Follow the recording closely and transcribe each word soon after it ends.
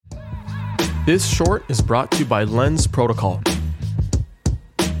This short is brought to you by Lens Protocol.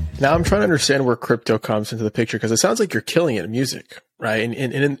 Now I'm trying to understand where crypto comes into the picture, because it sounds like you're killing it in music, right?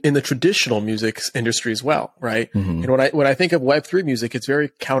 And in the traditional music industry as well, right? Mm-hmm. And when I think of Web3 music, it's very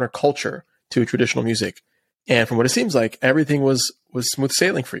counterculture to traditional music. And from what it seems like, everything was smooth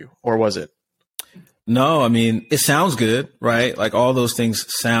sailing for you, or was it? No, I mean, it sounds good, right? Like all those things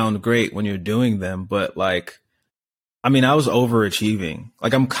sound great when you're doing them, but like, I mean, I was overachieving.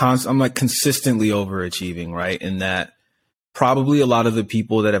 Like I'm like consistently overachieving, right? In that probably a lot of the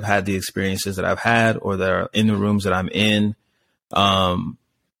people that have had the experiences that I've had, or that are in the rooms that I'm in, have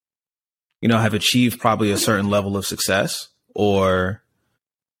achieved probably a certain level of success, or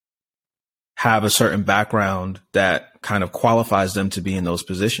have a certain background that kind of qualifies them to be in those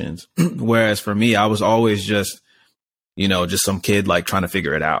positions. Whereas for me, I was always just some kid like trying to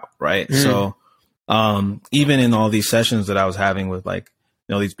figure it out, right? So even in all these sessions that I was having with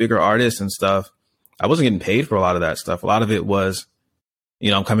these bigger artists and stuff, I wasn't getting paid for a lot of that stuff. A lot of it was,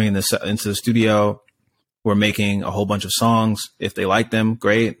 I'm coming into the studio, we're making a whole bunch of songs. If they like them,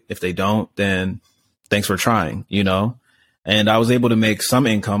 great. If they don't, then thanks for trying, And I was able to make some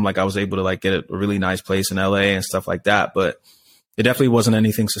income. Like I was able to get a really nice place in LA and stuff like that. But it definitely wasn't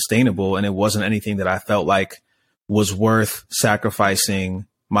anything sustainable. And it wasn't anything that I felt like was worth sacrificing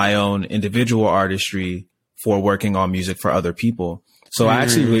my own individual artistry for working on music for other people. So I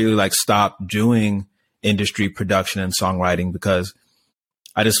actually really stopped doing industry production and songwriting, because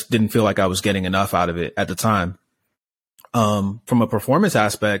I just didn't feel like I was getting enough out of it at the time. From a performance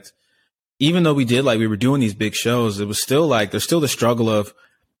aspect, even though we were doing these big shows, it was still there's still the struggle of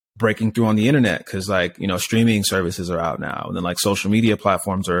breaking through on the internet, because streaming services are out now, and then social media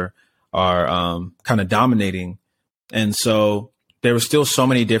platforms are kind of dominating. And so there were still so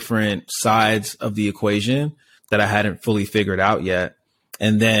many different sides of the equation that I hadn't fully figured out yet.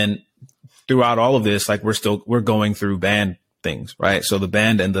 And then throughout all of this, we're going through band things, right? So the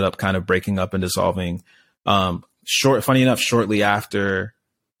band ended up kind of breaking up and dissolving. Funny enough, shortly after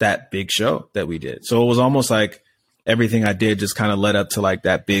that big show that we did. So it was almost like everything I did just kind of led up to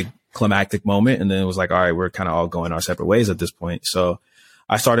that big climactic moment. And then it was all right, we're kind of all going our separate ways at this point. So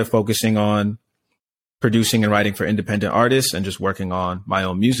I started focusing on producing and writing for independent artists and just working on my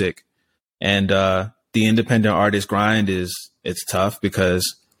own music. And the independent artist grind it's tough,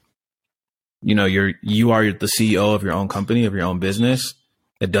 because you are the CEO of your own company, of your own business.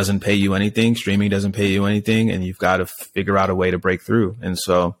 It doesn't pay you anything. Streaming doesn't pay you anything, and you've got to figure out a way to break through. And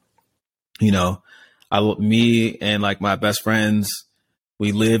so, me and my best friends,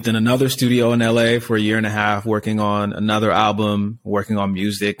 we lived in another studio in LA for a year and a half, working on another album, working on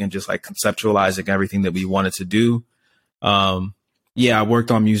music, and just conceptualizing everything that we wanted to do. I worked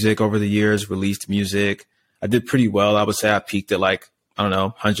on music over the years, released music. I did pretty well. I would say I peaked at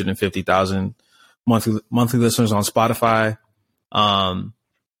 150,000 monthly listeners on Spotify.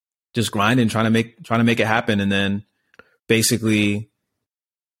 Just grinding, trying to make it happen. And then basically,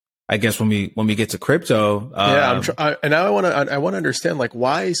 I guess when we get to crypto, I want to understand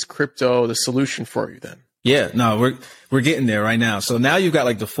why is crypto the solution for you then? Yeah, no, we're getting there right now. So now you've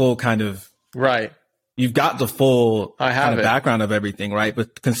got the full kind of right. You've got the full kind of background of everything, right?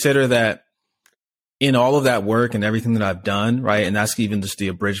 But consider that in all of that work and everything that I've done, right, and that's even just the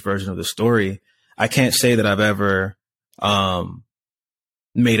abridged version of the story, I can't say that I've ever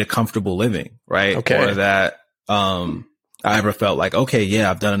made a comfortable living, right? Okay. Or that I ever felt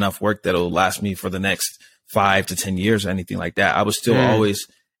I've done enough work that'll last me for the next 5 to 10 years or anything like that. I was still always,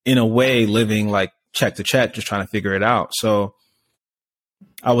 in a way, living check to check, just trying to figure it out. So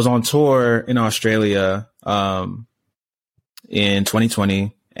I was on tour in Australia in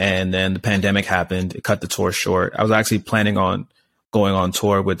 2020, and then the pandemic happened. It cut the tour short. I was actually planning on going on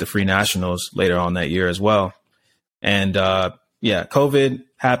tour with the Free Nationals later on that year as well. And COVID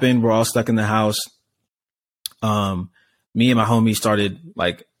happened. We're all stuck in the house. Me and my homie started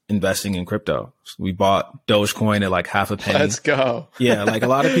investing in crypto. So we bought Dogecoin at half a penny. Let's go. Yeah. A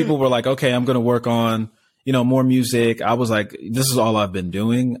lot of people were okay, I'm going to work on, more music. I was this is all I've been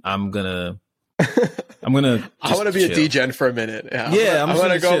doing. I want to be a DJ for a minute. Yeah. I'm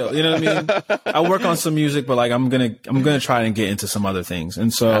going to go. Chill, you know what I mean? I work on some music, but I'm going to try and get into some other things.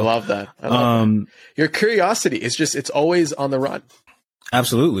 And so I love that. That. Your curiosity is it's always on the run.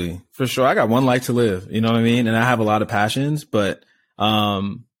 Absolutely. For sure. I got one life to live, you know what I mean? And I have a lot of passions, but,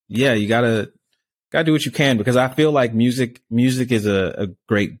 you gotta do what you can, because I feel like music is a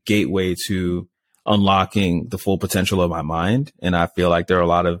great gateway to unlocking the full potential of my mind. And I feel like there are a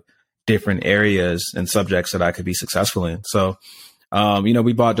lot of different areas and subjects that I could be successful in. So,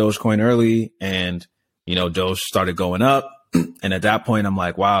 we bought Dogecoin early, and, Doge started going up. And at that point, I'm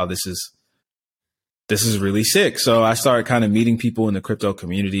wow, this is this is really sick. So I started kind of meeting people in the crypto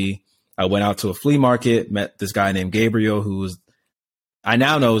community. I went out to a flea market, met this guy named Gabriel, I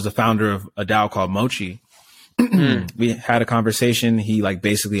now know is the founder of a DAO called Mochi. We had a conversation. He like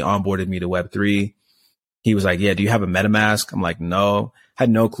basically onboarded me to Web3. He was like, yeah, do you have a MetaMask? I'm like, no.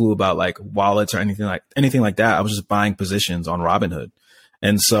 Had no clue about like wallets or anything like that. I was just buying positions on Robinhood.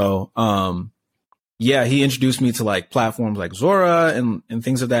 And so, yeah, he introduced me to like platforms like Zora and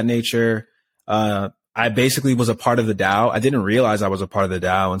things of that nature. I basically was a part of the DAO. I didn't realize I was a part of the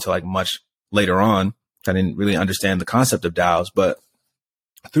DAO until like much later on. I didn't really understand the concept of DAOs, but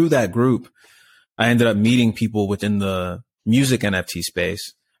through that group, I ended up meeting people within the music NFT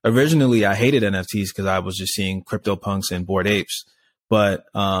space. Originally, I hated NFTs because I was just seeing CryptoPunks and Bored Apes. But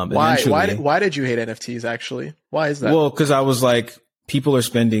why did you hate NFTs actually? Why is that? Well, because I was like, people are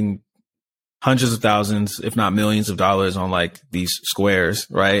spending hundreds of thousands, if not millions of dollars on like these squares,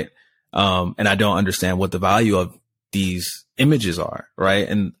 right? And I don't understand what the value of these images are, right?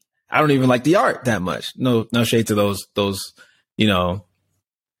 And I don't even like the art that much. No shade to those,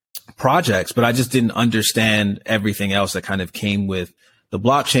 projects, but I just didn't understand everything else that kind of came with the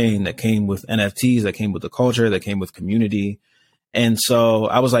blockchain, that came with NFTs, that came with the culture, that came with community. And so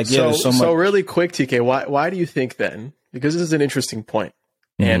I was like, yeah, there's so much. So really quick, TK, why do you think then, because this is an interesting point,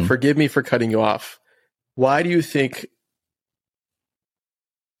 and forgive me for cutting you off, why do you think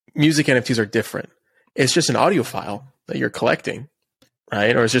music NFTs are different? It's just an audio file that you're collecting,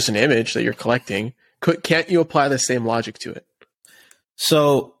 right? Or it's just an image that you're collecting. Can't you apply the same logic to it?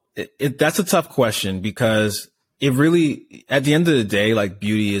 So that's a tough question, because it really, at the end of the day, like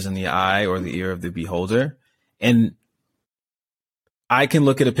beauty is in the eye or the ear of the beholder. And I can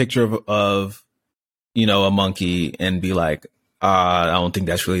look at a picture of a monkey and be like, I don't think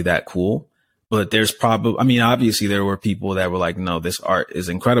that's really that cool. But there's obviously there were people that were like, no, this art is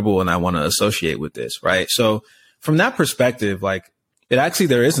incredible and I want to associate with this, right? So from that perspective, like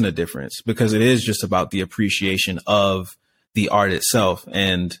there isn't a difference, because it is just about the appreciation of the art itself.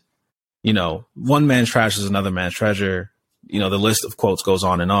 And, one man's trash is another man's treasure. The list of quotes goes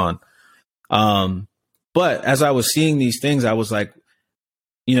on and on. But as I was seeing these things, I was like,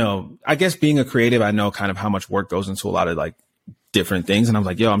 I guess being a creative, I know kind of how much work goes into a lot of like different things. And I'm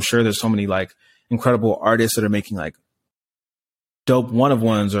like, I'm sure there's so many like incredible artists that are making like dope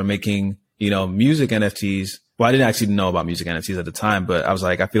one-of-ones or making, music NFTs. Well, I didn't actually know about music NFTs at the time, but I was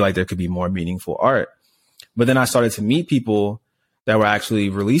like, I feel like there could be more meaningful art. But then I started to meet people that were actually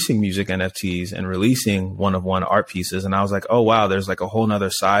releasing music NFTs and releasing one-of-one art pieces. And I was like, oh, wow, there's like a whole nother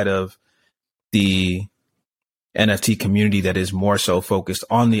side of the NFT community that is more so focused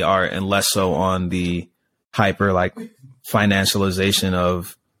on the art and less so on the hyper like financialization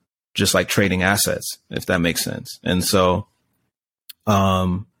of just like trading assets, if that makes sense. And so,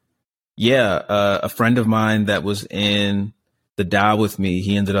 a friend of mine that was in the DAO with me,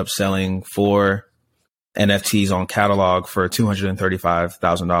 he ended up selling 4 NFTs on Catalog for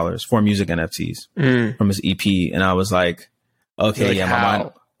 $235,000 for music NFTs from his EP. And I was like, okay,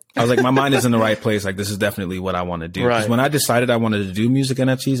 my mind is in the right place. Like, this is definitely what I want to do. Because when I decided I wanted to do music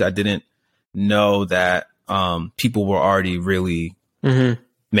NFTs, I didn't know that people were already really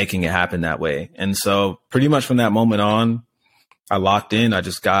making it happen that way. And so pretty much from that moment on, I locked in. I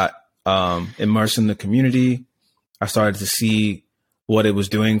just got immersed in the community. I started to see what it was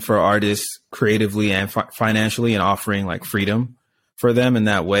doing for artists creatively and financially, and offering like freedom for them in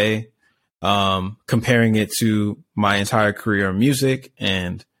that way. Comparing it to my entire career in music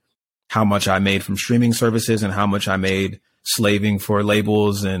and how much I made from streaming services and how much I made slaving for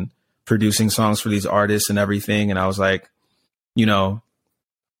labels and producing songs for these artists and everything. And I was like,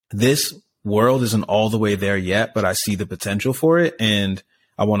 this world isn't all the way there yet, but I see the potential for it, and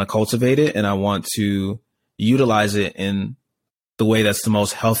I want to cultivate it, and I want to utilize it in the way that's the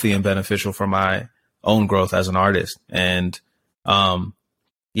most healthy and beneficial for my own growth as an artist. And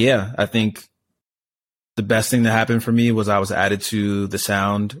I think the best thing that happened for me was I was added to the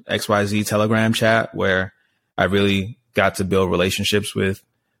Sound XYZ Telegram chat, where I really got to build relationships with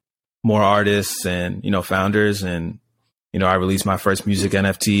more artists and, founders. And, I released my first music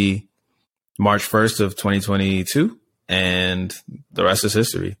NFT March 1st of 2022, and the rest is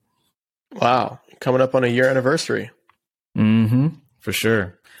history. Wow. Coming up on a year anniversary. For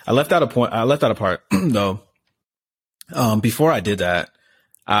sure. I left out a part though. Before I did that,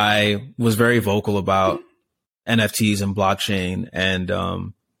 I was very vocal about NFTs and blockchain. And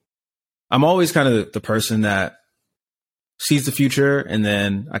I'm always kind of the person that sees the future, and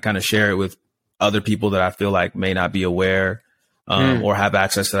then I kind of share it with other people that I feel like may not be aware or have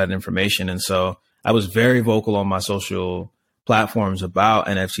access to that information. And so I was very vocal on my social platforms about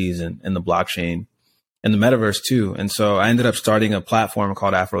NFTs and the blockchain. in the metaverse too. And so I ended up starting a platform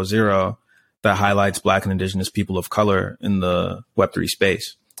called AfroZero that highlights Black and Indigenous people of color in the Web3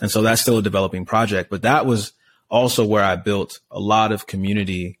 space. And so that's still a developing project, but that was also where I built a lot of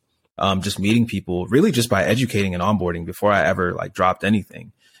community, just meeting people, really just by educating and onboarding before I ever like dropped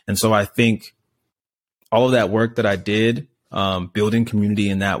anything. And so I think all of that work that I did, building community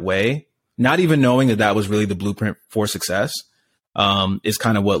in that way, not even knowing that that was really the blueprint for success, is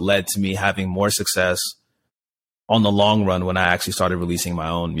kind of what led to me having more success on the long run when I actually started releasing my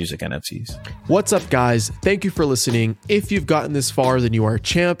own music NFTs. What's up, guys? Thank you for listening. If you've gotten this far, then you are a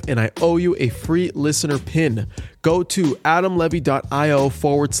champ, and I owe you a free listener pin. Go to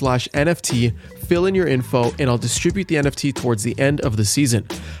adamlevy.io/NFT, fill in your info, and I'll distribute the NFT towards the end of the season.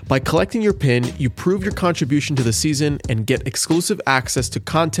 By collecting your pin, you prove your contribution to the season and get exclusive access to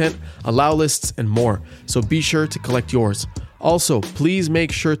content, allow lists, and more. So be sure to collect yours. Also, please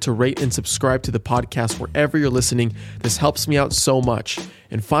make sure to rate and subscribe to the podcast wherever you're listening. This helps me out so much.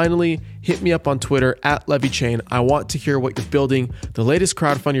 And finally, hit me up on Twitter @LevyChain. I want to hear what you're building, the latest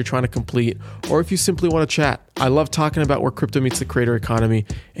crowdfund you're trying to complete, or if you simply want to chat. I love talking about where crypto meets the creator economy,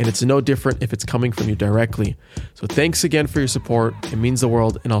 and it's no different if it's coming from you directly. So thanks again for your support. It means the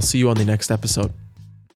world, and I'll see you on the next episode.